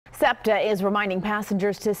SEPTA is reminding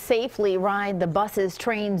passengers to safely ride the buses,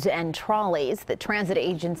 trains, and trolleys. The transit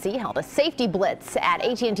agency held a safety blitz at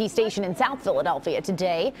AT&T station in South Philadelphia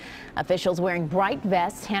today. Officials wearing bright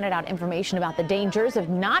vests handed out information about the dangers of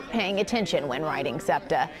not paying attention when riding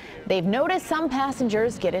SEPTA. They've noticed some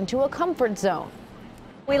passengers get into a comfort zone.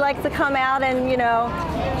 We like to come out and,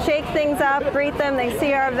 shake things up, greet them. They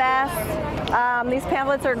see our vests. These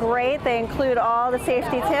pamphlets are great. They include all the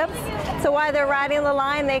safety tips. So while they're riding the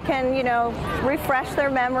line, they can, refresh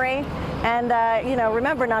their memory and,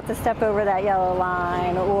 remember not to step over that yellow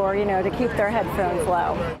line or, to keep their headphones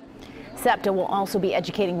low. SEPTA will also be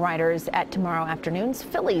educating riders at tomorrow afternoon's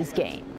Phillies game.